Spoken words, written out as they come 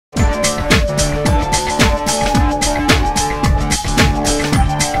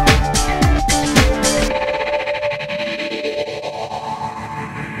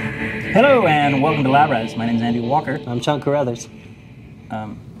Hello and welcome to LabRaz. My name is Andy Walker. I'm Sean Carruthers.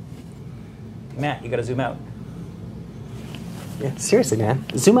 Matt, you gotta zoom out. Yeah, seriously, man.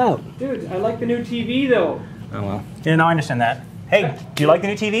 Zoom out. Dude, I like the new TV though. Oh well. Yeah, no, I understand that. Hey, do you like the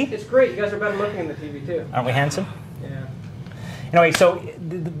new TV? It's great. You guys are better looking in the TV too. Aren't we handsome? Yeah. Anyway, so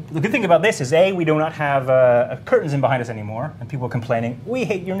the good thing about this is A, we do not have curtains in behind us anymore, and people are complaining, we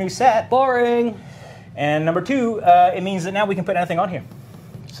hate your new set. Boring. And number two, it means that now we can put anything on here.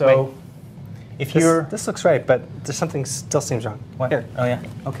 So, Wait. if you're... This looks right, but there's something still seems wrong. What? Here. Oh yeah,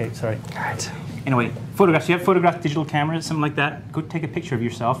 okay, sorry. All right. Anyway, photographs. You have photograph digital cameras, something like that. Go take a picture of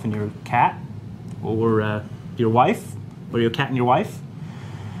yourself and your cat, or your wife, or your cat and your wife,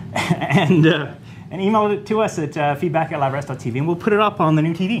 and email it to us at feedback@labras.tv, and we'll put it up on the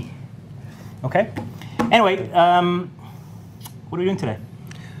new TV. Okay? Anyway, what are we doing today?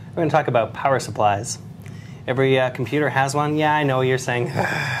 We're going to talk about power supplies. Every computer has one. Yeah, I know you're saying,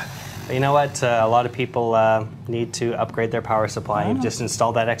 but you know what? A lot of people need to upgrade their power supply. You've just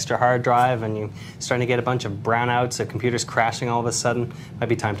installed that extra hard drive and you're starting to get a bunch of brownouts, the computer's crashing all of a sudden. Might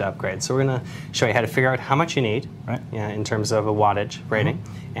be time to upgrade. So we're going to show you how to figure out how much you need, right? Yeah, in terms of a wattage rating,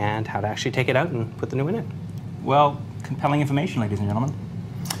 and how to actually take it out and put the new one in. Well, compelling information, ladies and gentlemen.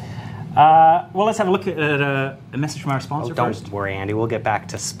 Well, let's have a look at a message from our sponsor first. Don't worry, Andy. We'll get back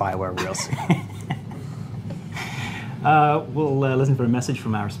to spyware real soon. We'll listen for a message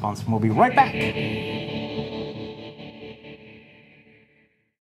from our sponsor, and we'll be right back.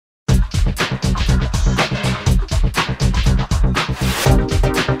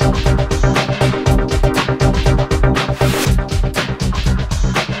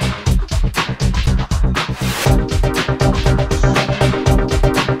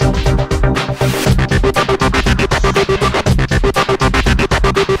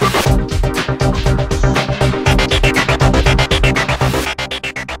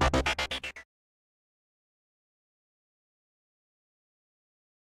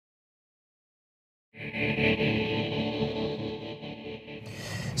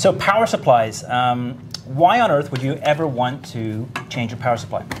 So power supplies. Why on earth would you ever want to change your power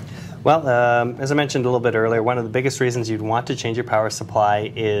supply? Well, as I mentioned a little bit earlier, one of the biggest reasons you'd want to change your power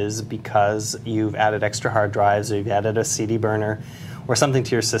supply is because you've added extra hard drives, or you've added a CD burner, or something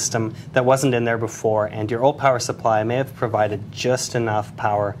to your system that wasn't in there before, and your old power supply may have provided just enough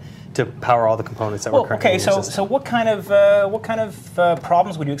power to power all the components that were currently in your system. So what kind of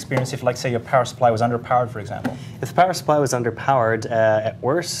problems would you experience if, like, say, your power supply was underpowered, for example? If the power supply was underpowered, at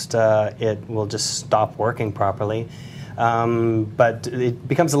worst, it will just stop working properly. But it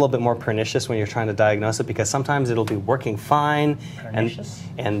becomes a little bit more pernicious when you're trying to diagnose it, because sometimes it'll be working fine,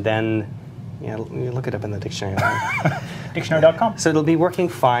 and then, yeah, you look it up in the dictionary. Dictionary.com. So it'll be working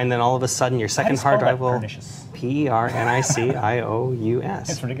fine, then all of a sudden your second hard drive will... Pernicious? P-E-R-N-I-C-I-O-U-S.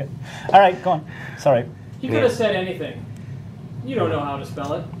 That's pretty good. All right, go on. Sorry. He could have said anything. You don't know how to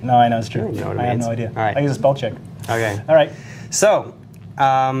spell it. No, I know, it's true. You know what it I have means. no idea. All right. I use a spell check. Okay. All right. So,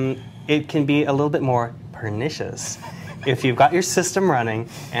 it can be a little bit more pernicious if you've got your system running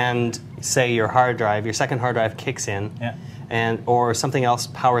and, say, your hard drive, your second hard drive kicks in, or something else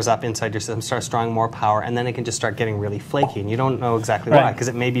powers up inside your system, starts drawing more power, and then it can just start getting really flaky, and you don't know exactly why, because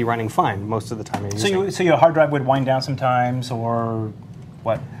it may be running fine most of the time you're using it. So your hard drive would wind down sometimes, or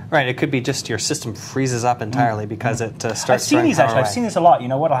what? Right, it could be just your system freezes up entirely because it starts I've seen these, actually. away. I've seen this a lot. You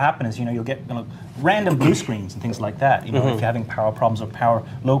know, what'll happen is, you'll get random blue screens and things like that, if you're having power problems, or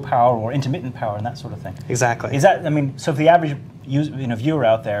low power or intermittent power and that sort of thing. Exactly. Is that, so if the average viewer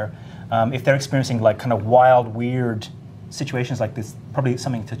out there, if they're experiencing like kind of wild, weird situations like this, probably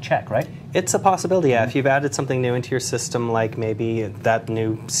something to check, right? It's a possibility, yeah. If you've added something new into your system, like maybe that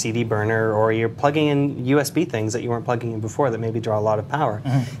new CD burner, or you're plugging in USB things that you weren't plugging in before that maybe draw a lot of power,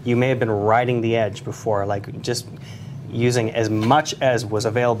 you may have been riding the edge before, like just using as much as was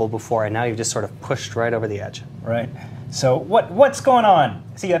available before, and now you've just sort of pushed right over the edge. Right. So what's going on?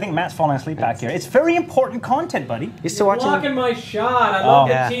 See, I think Matt's falling asleep back here. It's very important content, buddy. You still watching? Blocking my shot. I look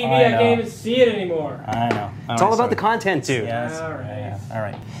at TV. I can't even see it anymore. I know. It's all about the content, too. Yes. All right. Yeah. All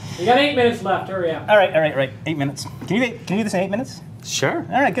right. You got 8 minutes left. Hurry up. All right. 8 minutes. Can you do this in 8 minutes? Sure.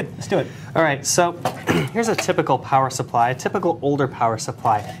 All right, good. Let's do it. All right, so here's a typical power supply, a typical older power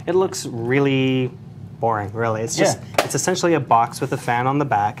supply. It looks really boring, really. It's just, it's essentially a box with a fan on the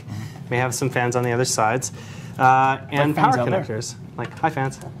back. May have some fans on the other sides. And power connectors. Like, hi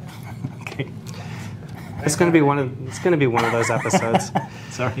fans. Okay. It's going to be one of those episodes.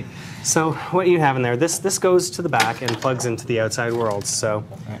 Sorry. So what you have in there, this goes to the back and plugs into the outside world. So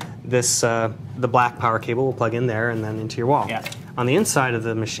this the black power cable will plug in there and then into your wall. Yeah. On the inside of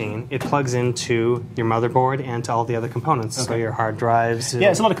the machine, it plugs into your motherboard and to all the other components, so your hard drives. Yeah,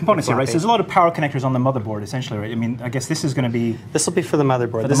 there's a lot of components here, right? So there's a lot of power connectors on the motherboard, essentially, right? I mean, I guess this is going to be... This will be for the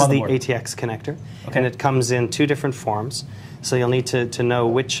motherboard. This is the ATX connector, and it comes in 2 different forms. So you'll need to know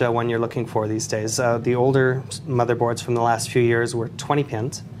which one you're looking for these days. The older motherboards from the last few years were 20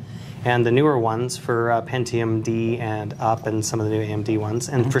 pins. And the newer ones for Pentium D and up, and some of the new AMD ones,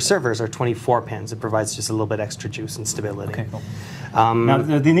 and for servers are 24 pins. It provides just a little bit extra juice and stability. Okay, cool. Now,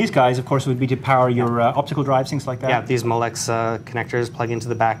 these guys, of course, would be to power your optical drives, things like that? Yeah, these Molex connectors plug into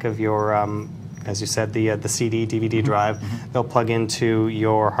the back of your, as you said, the CD, DVD drive. They'll plug into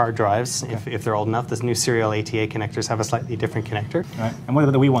your hard drives if they're old enough. The new serial ATA connectors have a slightly different connector. Right. And what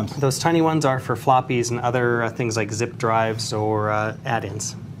are the wee ones? Those tiny ones are for floppies and other things like zip drives or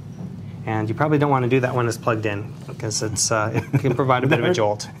add-ins. And you probably don't want to do that when it's plugged in, because it can provide a bit of a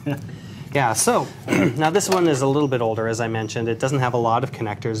jolt. Yeah, so now this one is a little bit older, as I mentioned. It doesn't have a lot of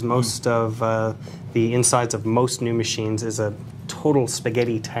connectors. Most of the insides of most new machines is a total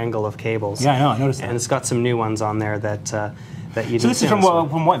spaghetti tangle of cables. Yeah, I know, I noticed that. And it's got some new ones on there that you So this is from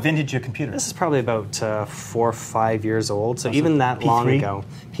what vintage computer? This is probably about 4 or 5 years old, so even that P3? long ago.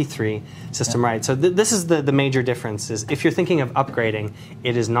 P3 system, right. So this is the major difference, is if you're thinking of upgrading,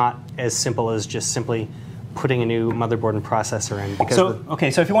 it is not as simple as just simply putting a new motherboard and processor in. Because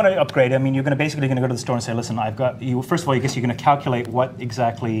so if you want to upgrade, I mean, you're basically going to go to the store and say, listen, I've got, first of all, I guess you're going to calculate what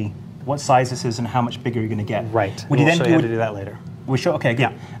size this is and how much bigger you're going to get. Right. Would you then show you how to do that later. Okay, good.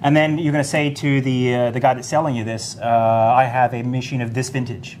 Yeah. And then you're going to say to the guy that's selling you this, I have a machine of this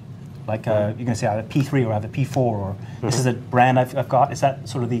vintage. Like you're going to say I have a P3 or I have a P4 or this is a brand I've got. Is that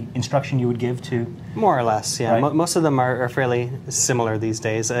sort of the instruction you would give to? More or less, yeah. Right. Most of them are fairly similar these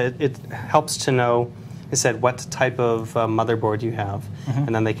days. It helps to know, like I said, what type of motherboard you have,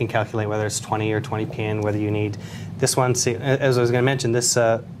 and then they can calculate whether it's 20 or 20 pin, whether you need this one. See, as I was going to mention, this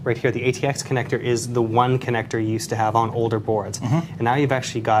right here, the ATX connector is the one connector you used to have on older boards, and now you've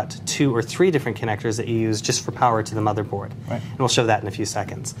actually got 2 or 3 different connectors that you use just for power to the motherboard. Right. And we'll show that in a few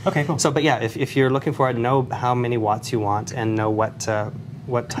seconds. Okay, cool. So, but yeah, if you're looking for it, know how many watts you want and know what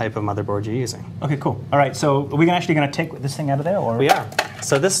type of motherboard you're using. Okay, cool. All right, so are we actually going to take this thing out of there, or? We are.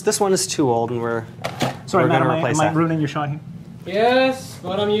 So this one is too old, and we're Sorry, going Matt, to replace am I that. ruining your shot here? Yes,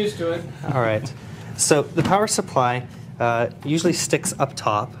 but I'm used to it. All right. So the power supply usually sticks up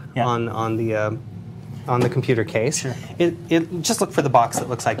top on the computer case. Sure. It just look for the box that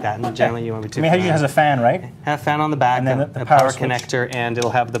looks like that, and generally you want to. I mean, it has a fan, right? Have a fan on the back, And then and the a power switch. connector, and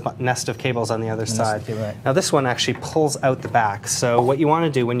it'll have the nest of cables on the other side. Right. Now this one actually pulls out the back. So what you want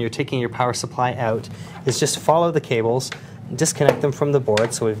to do when you're taking your power supply out is just follow the cables, disconnect them from the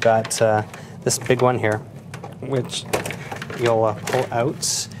board. So we've got this big one here, which you'll pull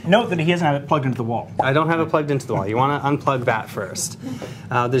out. Note that he doesn't have it plugged into the wall. I don't have it plugged into the wall. You want to unplug that first.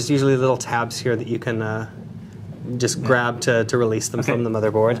 There's usually little tabs here that you can just grab to release them from the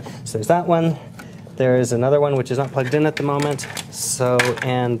motherboard. So there's that one. There's another one which is not plugged in at the moment. So,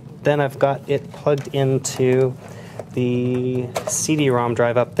 and then I've got it plugged into the CD-ROM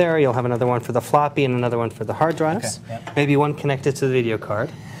drive up there. You'll have another one for the floppy and another one for the hard drives. Okay, yeah. Maybe one connected to the video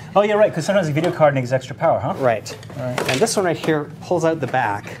card. Oh, yeah, right, because sometimes the video card needs extra power, huh? Right. All right. And this one right here pulls out the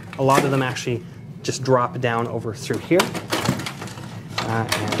back. A lot of them actually just drop down over through here.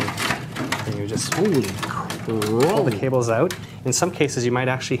 And you just pull the cables out. In some cases, you might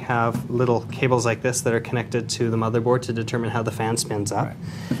actually have little cables like this that are connected to the motherboard to determine how the fan spins up. Right.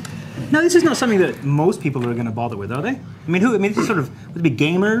 Now, this is not something that most people are going to bother with, are they? I mean, this is sort of, would it be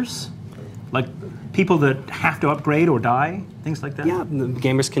gamers? Like people that have to upgrade or die? Things like that? Yeah, the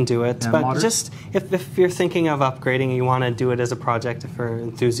gamers can do it. Yeah, but modders? just if you're thinking of upgrading and you want to do it as a project for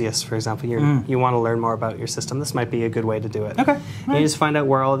enthusiasts, for example, you want to learn more about your system, this might be a good way to do it. Okay. And you just find out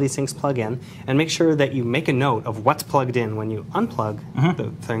where all of these things plug in and make sure that you make a note of what's plugged in when you unplug the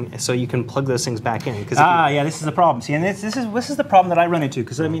thing so you can plug those things back in. Yeah, this is the problem. See, and this is the problem that I run into,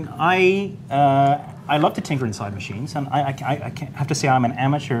 because I mean, I love to tinker inside machines, and I have to say I'm an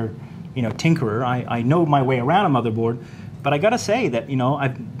amateur tinkerer. I know my way around a motherboard, but I got to say that a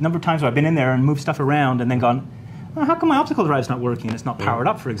number of times where I've been in there and moved stuff around and then gone, well, how come my optical drive's not working? It's not powered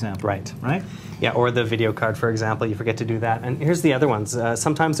up, for example. Right. Right? Yeah, or the video card, for example, you forget to do that. And here's the other ones.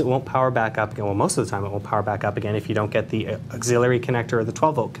 Sometimes it won't power back up again. Well, most of the time it won't power back up again if you don't get the auxiliary connector or the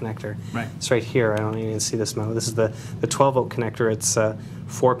 12-volt connector. Right. It's right here. I don't even see this now. This is the 12-volt connector. It's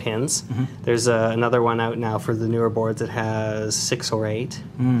 4 pins. There's another one out now for the newer boards that has 6 or 8.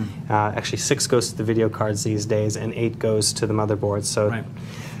 Actually, 6 goes to the video cards these days, and 8 goes to the motherboard. So, Right.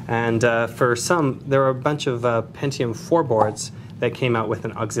 And for some, there are a bunch of Pentium 4 boards they came out with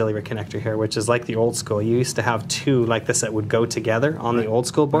an auxiliary connector here, which is like the old school. You used to have two like this that would go together on the old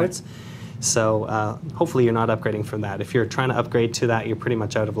school boards. So hopefully you're not upgrading from that. If you're trying to upgrade to that, you're pretty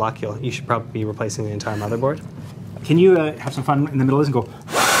much out of luck. You should probably be replacing the entire motherboard. Can you have some fun in the middle of this and go?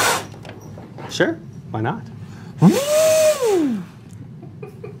 Sure, why not?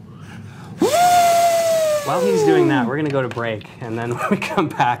 While he's doing that, we're going to go to break, and then when we come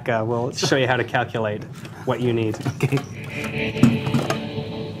back, we'll show you how to calculate what you need. Okay.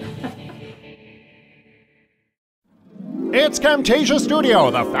 It's Camtasia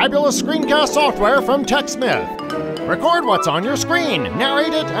Studio, the fabulous screencast software from TechSmith. Record what's on your screen,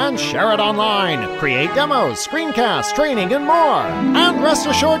 narrate it, and share it online. Create demos, screencasts, training, and more. And rest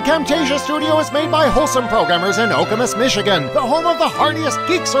assured, Camtasia Studio is made by wholesome programmers in Okemos, Michigan, the home of the hardiest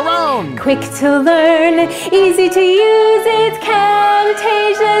geeks around. Quick to learn, easy to use, it's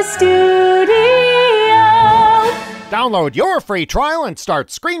Camtasia Studio. Download your free trial and start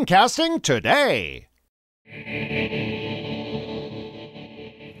screencasting today.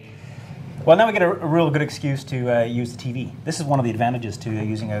 Well, now we get a real good excuse to use the TV. This is one of the advantages to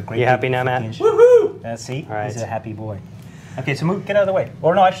using a great. You happy now, Matt? Woohoo! See, all right. He's a happy boy. Okay, so get out of the way.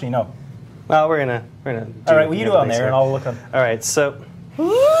 Or no, actually, no. Well, we're gonna. All right, well, you do it on there, and I'll look on. All right, so.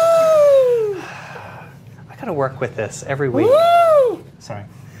 I gotta work with this every week. Woo! Sorry.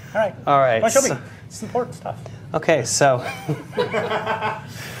 All right. All right. Well, show me. It's important stuff. Okay, so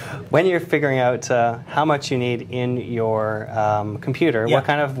when you're figuring out how much you need in your computer, what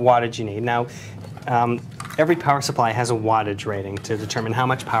kind of wattage you need. Now, every power supply has a wattage rating to determine how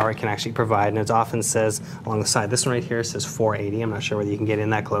much power it can actually provide, and it often says along the side. This one right here says 480. I'm not sure whether you can get in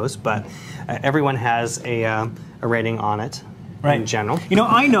that close, but everyone has a rating on it in general. You know,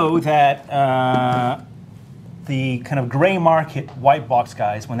 I know that the kind of gray market white box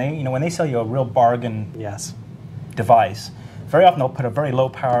guys, when they sell you a real bargain device, very often they'll put a very low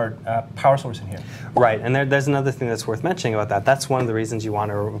powered power source in here. Right, and there's another thing that's worth mentioning about that. That's one of the reasons you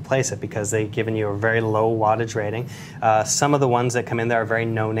want to replace it, because they've given you a very low wattage rating. Some of the ones that come in there are very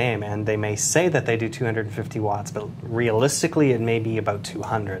no name, and they may say that they do 250 watts, but realistically it may be about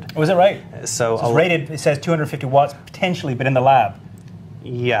 200. Oh, is that right? So it's rated, it says 250 watts potentially, but in the lab.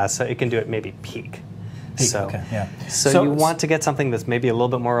 Yeah, so it can do it maybe peak. So, okay, yeah. So you want to get something that's maybe a little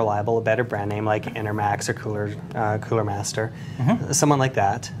bit more reliable, a better brand name like Enermax or Cooler Master, someone like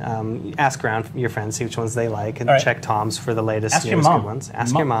that. Ask around your friends, see which ones they like, and check Tom's for the latest Ask your mom. ones.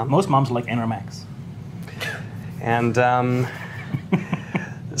 Ask your mom. Most moms like Enermax. And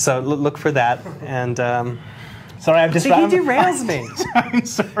so look for that. And sorry, I'm just. See, he derails me. I'm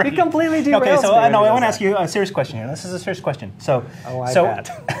sorry. He completely derails me. Okay, so no, I want to ask you a serious question here. This is a serious question. So, I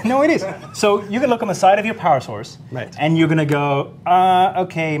bet. No, it is. So you can look on the side of your power source, and you're going to go,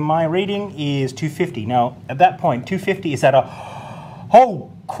 okay, my rating is 250. Now, at that point, 250 is that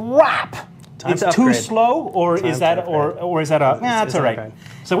oh crap? It's too slow, or is that a? Nah, that's all right.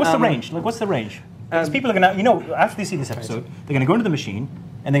 So what's the range? Like, what's the range? Because people are going to, after they see this episode, they're going to go into the machine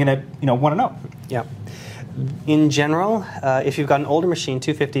and they're going to, want to know. Yeah. In general, if you've got an older machine,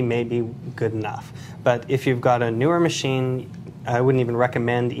 250 may be good enough. But if you've got a newer machine, I wouldn't even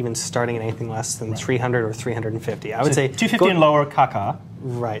recommend even starting at anything less than 300 or 350. I would say 250 and lower, caca.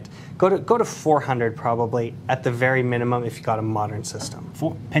 Right. Go to 400 probably at the very minimum if you've got a modern system.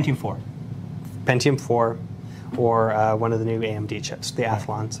 Pentium 4. Pentium 4 or one of the new AMD chips, the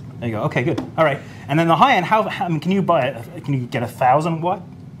Athlons. There you go. Okay, good. All right. And then the high end, can you buy can you get 1,000 watt?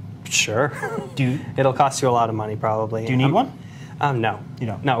 Sure. It'll cost you a lot of money probably. Do you need one? No. You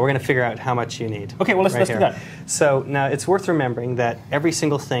don't? No, we're going to figure out how much you need. Okay, well, let's do that. So now it's worth remembering that every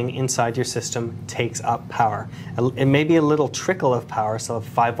single thing inside your system takes up power. It may be a little trickle of power, so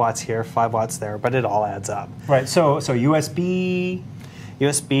 5 watts here, 5 watts there, but it all adds up. Right, so USB...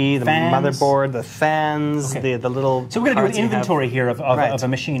 the fans. Motherboard, the fans, the little. So we're going to do an inventory here of a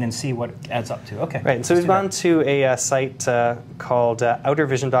machine and see what it adds up to. Okay. Right. So we've gone to a site called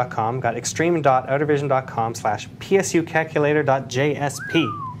outervision.com. Got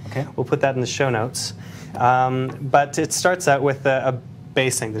extreme.outervision.com/psucalculator.jsp. Okay. We'll put that in the show notes. But it starts out with a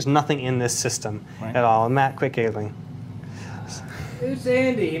base thing. There's nothing in this system at all. And Matt, quit giggling. It's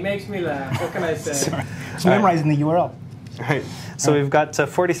Andy. He makes me laugh. What can I say? Sorry. Just memorizing the URL. Right. So we've got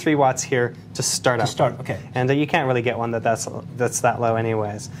 43 watts here to start up. Okay. And you can't really get one that's that low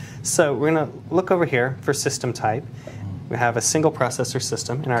anyways. So we're going to look over here for system type. We have a single processor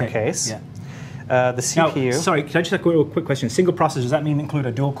system in our case. Yeah. The CPU. Now, sorry, can I just ask a quick question? Single processor, does that mean include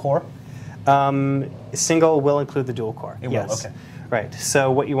a dual core? Single will include the dual core. It will, okay. Right. So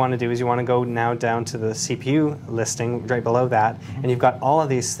what you want to do is you want to go now down to the CPU listing right below that, and you've got all of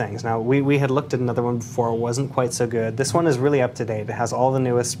these things. Now, we had looked at another one before. It wasn't quite so good. This one is really up to date. It has all the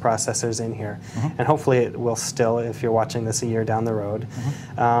newest processors in here, and hopefully it will still if you're watching this a year down the road.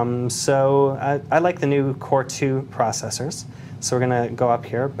 So I like the new Core 2 processors. So we're going to go up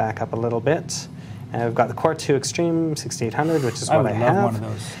here, back up a little bit. And we've got the Core 2 Extreme 6800, which is what I have. I would love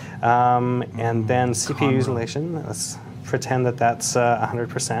one of those. And then CPU utilization. Let's pretend that that's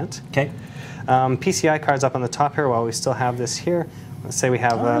 100%. Okay. PCI cards up on the top here while we still have this here. Let's say we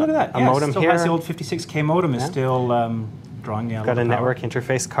have Look at that. a modem still here. Has the old 56K modem is still drawing down. We've got a network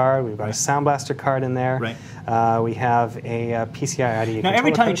interface card. We've got a Sound Blaster card in there. Right. We have a PCI IDE. Now,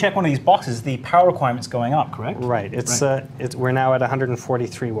 every time you check one of these boxes, the power requirement's going up, correct? Right. We're now at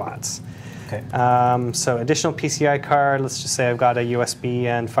 143 watts. Okay. So additional PCI card, let's just say I've got a USB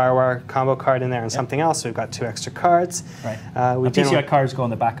and FireWire combo card in there and something else, so we've got 2 extra cards. Right. PCI cards go on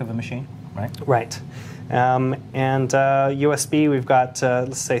the back of a machine, right? Right. And USB, we've got,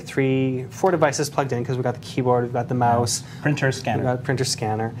 let's say, 4 devices plugged in because we've got the keyboard, we've got the mouse. Printer, scanner. We've got a printer,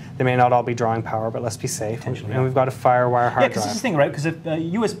 scanner. They may not all be drawing power, but let's be safe. Potentially, and we've got a FireWire hard drive. because this is the thing, right? Because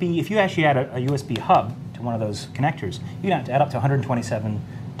if you actually add a USB hub to one of those connectors, you have to add up to 127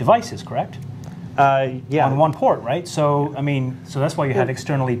 devices, correct? Yeah. On one port, right? So I mean, so that's why you have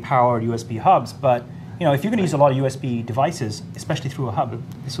externally powered USB hubs. But you know, if you're going to use a lot of USB devices, especially through a hub,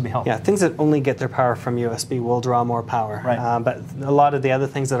 this will be helpful. Yeah, things that only get their power from USB will draw more power. Right. But a lot of the other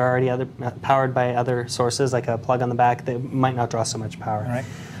things that are already powered by other sources, like a plug on the back, they might not draw so much power. All right.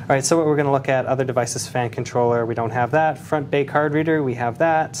 All right, so what we're going to look at, other devices, fan controller, we don't have that. Front bay card reader, we have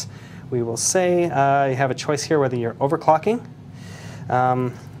that. We will say you have a choice here whether you're overclocking.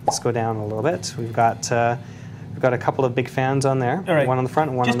 Let's go down a little bit. We've got a couple of big fans on there. All right. One on the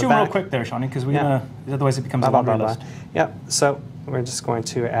front and one just on the back. Just do real quick there, Shawnee, because otherwise it becomes a laundry list. Yep. So we're just going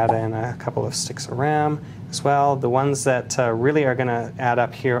to add in a couple of sticks of RAM as well. The ones that really are going to add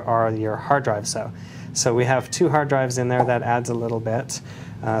up here are your hard drives. So we have 2 hard drives in there. That adds a little bit.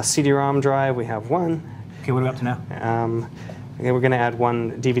 CD-ROM drive, we have 1. Okay, what are we up to now? Okay, we're going to add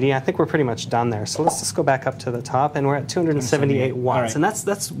 1 DVD. I think we're pretty much done there. So let's just go back up to the top, and we're at 278 watts. Right. And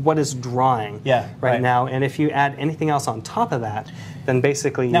that's what is drawing right now. And if you add anything else on top of that, then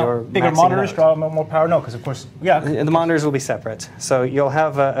basically you're bigger maxing monitors it out. draw more power? No, because of course, The monitors will be separate. So you'll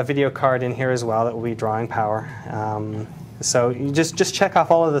have a video card in here as well that will be drawing power. So you just check off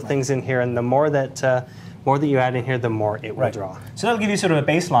all of the things in here, and the more that you add in here, the more it will draw. So that'll give you sort of a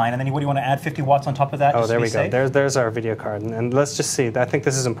baseline, and then what do you want to add 50 watts on top of that? Oh, there we go. There's our video card. And let's just see. I think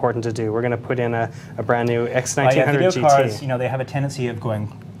this is important to do. We're going to put in a brand new X1900 video GT. cards, they have a tendency of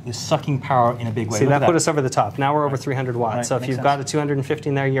sucking power in a big way. See, that put us over the top. Now we're over 300 watts. Right, so if you've got a 250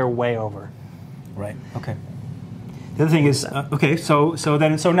 in there, you're way over. Right. Okay. The other thing is, so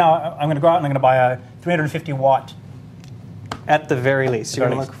now I'm going to go out and I'm going to buy a 350 watt. At the very least, you're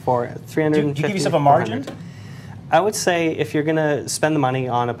going to look for 350. Do you give yourself a margin? I would say if you're going to spend the money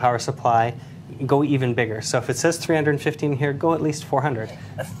on a power supply, go even bigger. So if it says 350 in here, go at least 400.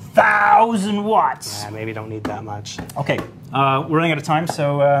 1,000 watts. Maybe don't need that much. Okay, we're running out of time.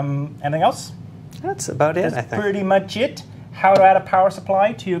 So anything else? That's about it. I think. That's pretty much it. How to add a power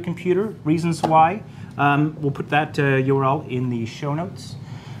supply to your computer. Reasons why. We'll put that URL in the show notes.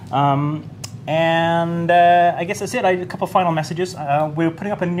 And I guess that's it. A couple final messages. We're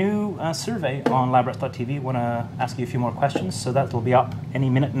putting up a new survey on labrats.tv. I want to ask you a few more questions, so that will be up any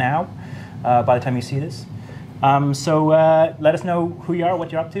minute now by the time you see this. So let us know who you are,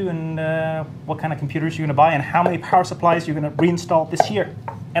 what you're up to, and what kind of computers you're going to buy, and how many power supplies you're going to reinstall this year.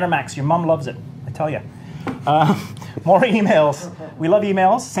 Enermax, your mom loves it, I tell you. More emails. We love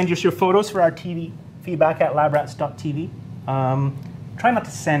emails. Send us your photos for our TV feedback at labrats.tv. Try not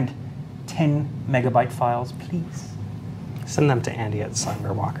to send 10 megabyte files, please. Send them to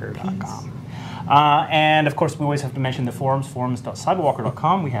andy@cyberwalker.com. And of course, we always have to mention the forums,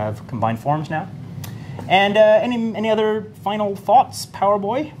 forums.cyberwalker.com. We have combined forums now. And any other final thoughts,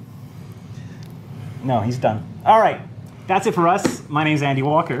 Powerboy? No, he's done. All right, that's it for us. My name's Andy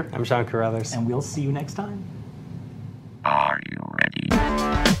Walker. I'm Sean Carruthers. And we'll see you next time. Are you ready?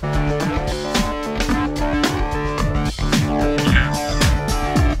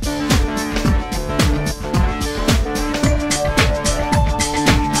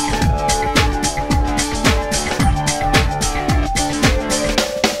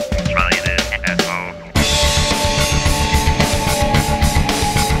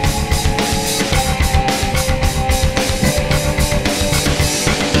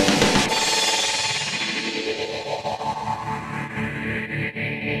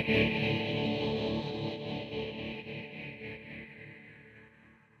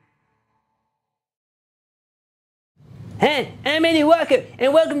 Hey, I'm Eddie Walker,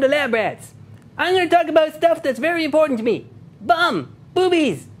 and welcome to Lab Rats. I'm going to talk about stuff that's very important to me. Bum,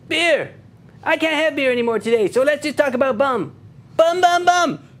 boobies, beer. I can't have beer anymore today, so let's just talk about bum. Bum, bum,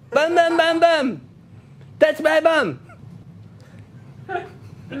 bum. Bum, bum, bum, bum. That's my bum.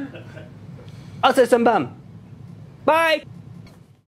 Also some bum. Bye.